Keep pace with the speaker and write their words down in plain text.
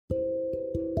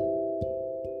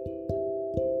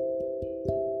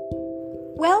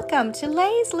Welcome to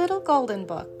Lay's Little Golden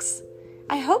Books.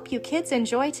 I hope you kids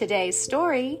enjoy today's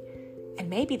story,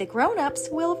 and maybe the grown-ups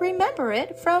will remember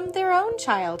it from their own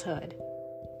childhood.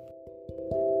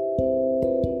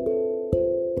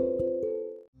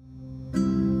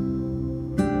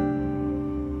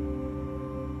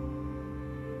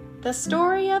 The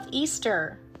Story of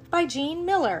Easter by Jean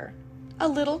Miller, a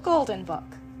little golden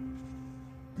book.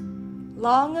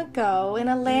 Long ago, in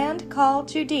a land called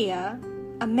Judea,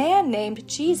 a man named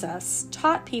Jesus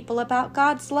taught people about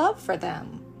God's love for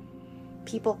them.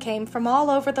 People came from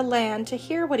all over the land to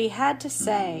hear what he had to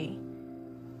say.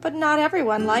 But not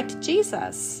everyone liked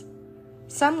Jesus.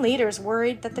 Some leaders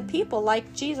worried that the people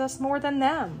liked Jesus more than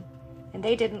them, and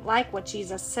they didn't like what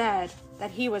Jesus said,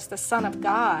 that he was the Son of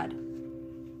God.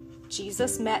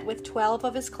 Jesus met with 12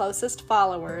 of his closest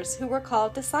followers, who were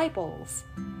called disciples.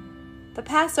 "The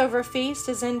Passover feast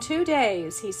is in 2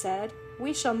 days," he said.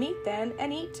 "We shall meet then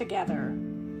and eat together."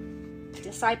 A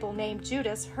disciple named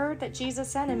Judas heard that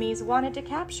Jesus' enemies wanted to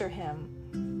capture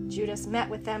him. Judas met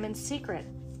with them in secret.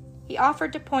 He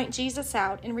offered to point Jesus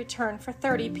out in return for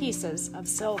 30 pieces of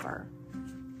silver.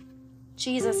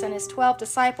 Jesus and his 12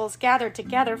 disciples gathered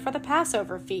together for the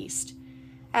Passover feast.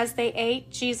 As they ate,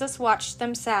 Jesus watched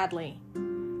them sadly.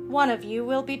 "One of you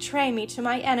will betray me to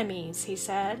my enemies," he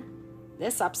said.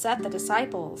 This upset the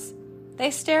disciples. They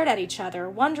stared at each other,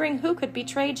 wondering who could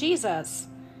betray Jesus.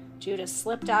 Judas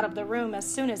slipped out of the room as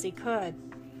soon as he could.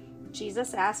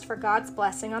 Jesus asked for God's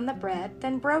blessing on the bread,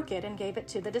 then broke it and gave it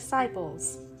to the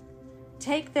disciples.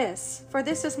 "Take this, for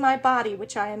this is my body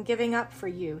which I am giving up for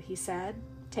you," he said.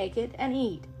 "Take it and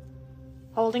eat."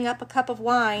 Holding up a cup of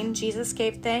wine, Jesus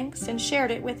gave thanks and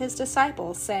shared it with his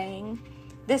disciples, saying,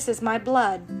 "This is my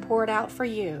blood poured out for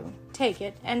you. Take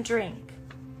it and drink."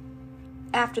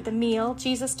 After the meal,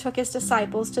 Jesus took his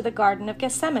disciples to the Garden of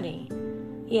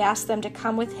Gethsemane. He asked them to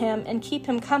come with him and keep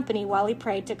him company while he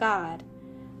prayed to God.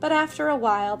 But after a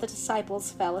while, the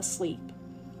disciples fell asleep.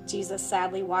 Jesus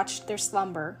sadly watched their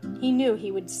slumber. He knew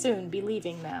he would soon be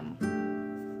leaving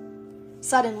them.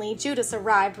 Suddenly, Judas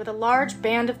arrived with a large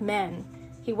band of men.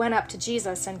 He went up to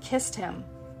Jesus and kissed him.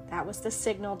 That was the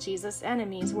signal Jesus'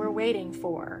 enemies were waiting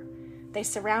for. They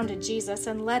surrounded Jesus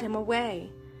and led him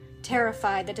away.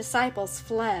 Terrified, the disciples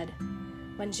fled.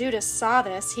 When Judas saw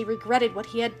this, he regretted what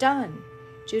he had done.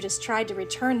 Judas tried to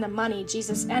return the money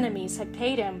Jesus' enemies had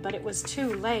paid him, but it was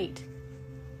too late.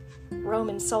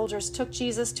 Roman soldiers took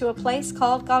Jesus to a place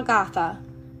called Golgotha.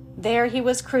 There he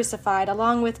was crucified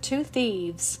along with 2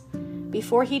 thieves.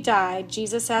 Before he died,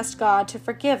 Jesus asked God to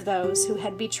forgive those who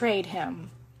had betrayed him.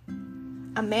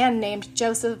 A man named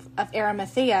Joseph of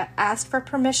Arimathea asked for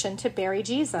permission to bury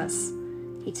Jesus.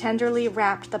 He tenderly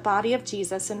wrapped the body of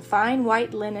Jesus in fine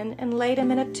white linen and laid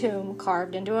him in a tomb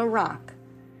carved into a rock.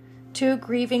 2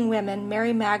 grieving women,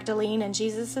 Mary Magdalene and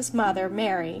Jesus' mother,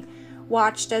 Mary,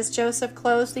 watched as Joseph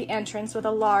closed the entrance with a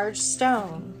large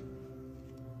stone.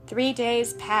 3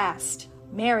 days passed.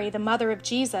 Mary, the mother of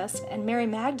Jesus, and Mary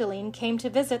Magdalene came to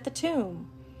visit the tomb.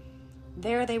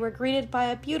 There they were greeted by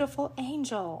a beautiful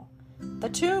angel. "The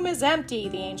tomb is empty,"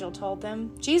 the angel told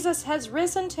them. "Jesus has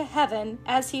risen to heaven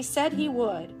as he said he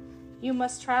would. You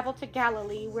must travel to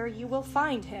Galilee where you will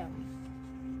find him."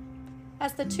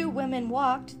 As the 2 women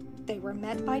walked, they were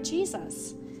met by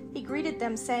Jesus. He greeted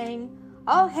them, saying,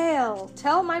 "All hail!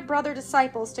 Tell my brother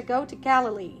disciples to go to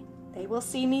Galilee. They will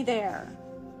see me there."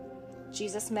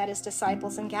 Jesus met his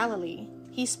disciples in Galilee.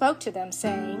 He spoke to them,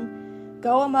 saying,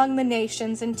 "Go among the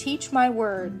nations and teach my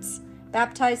words.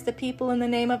 Baptize the people in the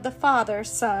name of the Father,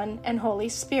 Son, and Holy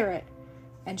Spirit."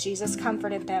 And Jesus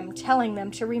comforted them, telling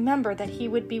them to remember that he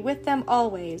would be with them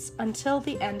always until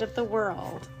the end of the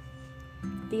world.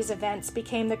 These events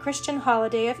became the Christian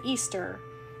holiday of Easter.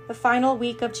 The final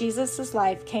week of Jesus'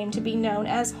 life came to be known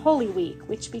as Holy Week,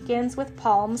 which begins with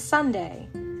Palm Sunday.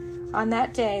 On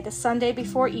that day, the Sunday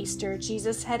before Easter,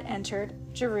 Jesus had entered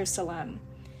Jerusalem.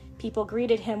 People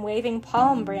greeted him waving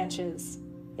palm branches.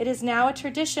 It is now a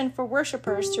tradition for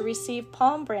worshipers to receive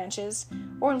palm branches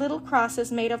or little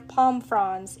crosses made of palm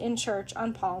fronds in church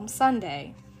on Palm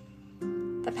Sunday.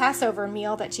 The Passover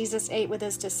meal that Jesus ate with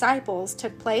his disciples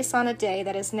took place on a day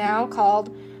that is now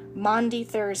called Maundy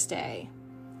Thursday.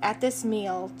 At this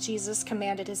meal, Jesus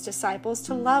commanded his disciples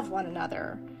to love one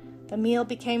another. The meal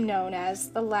became known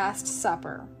as the Last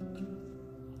Supper.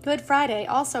 Good Friday,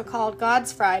 also called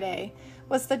God's Friday,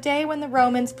 was the day when the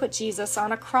Romans put Jesus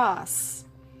on a cross.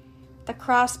 The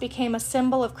cross became a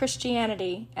symbol of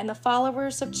Christianity, and the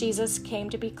followers of Jesus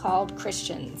came to be called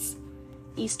Christians.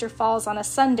 Easter falls on a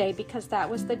Sunday because that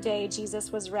was the day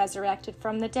Jesus was resurrected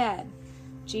from the dead.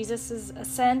 Jesus'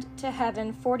 ascent to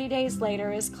heaven 40 days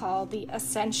later is called the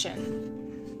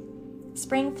Ascension.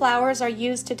 Spring flowers are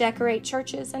used to decorate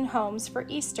churches and homes for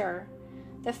Easter.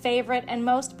 The favorite and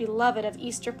most beloved of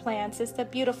Easter plants is the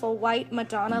beautiful white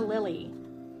Madonna lily.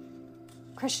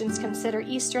 Christians consider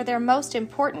Easter their most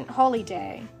important holy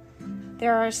day.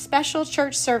 There are special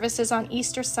church services on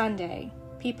Easter Sunday.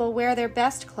 People wear their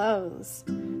best clothes.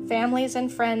 Families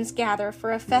and friends gather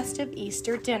for a festive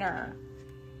Easter dinner.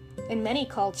 In many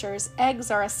cultures,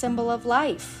 eggs are a symbol of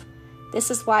life. This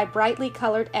is why brightly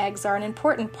colored eggs are an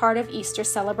important part of Easter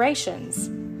celebrations.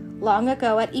 Long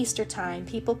ago at Easter time,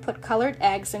 people put colored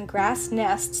eggs in grass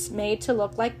nests made to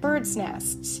look like birds'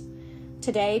 nests.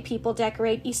 Today, people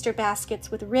decorate Easter baskets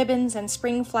with ribbons and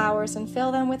spring flowers and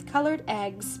fill them with colored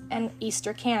eggs and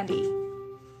Easter candy.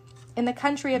 In the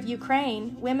country of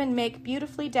Ukraine, women make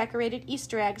beautifully decorated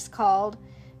Easter eggs called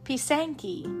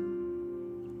pisanki.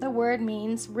 The word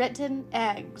means written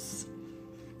eggs.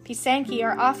 Pisanki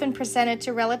are often presented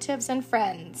to relatives and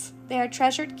friends. They are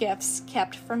treasured gifts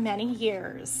kept for many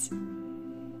years.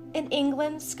 In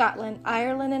England, Scotland,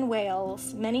 Ireland, and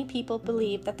Wales, many people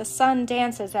believe that the sun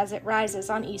dances as it rises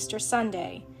on Easter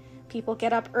Sunday. People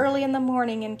get up early in the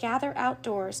morning and gather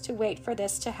outdoors to wait for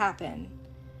this to happen.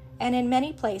 And in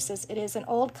many places, it is an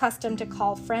old custom to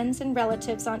call friends and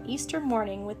relatives on Easter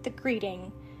morning with the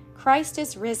greeting, "Christ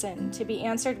is risen," to be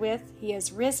answered with, "He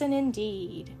is risen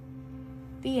indeed."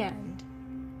 The end.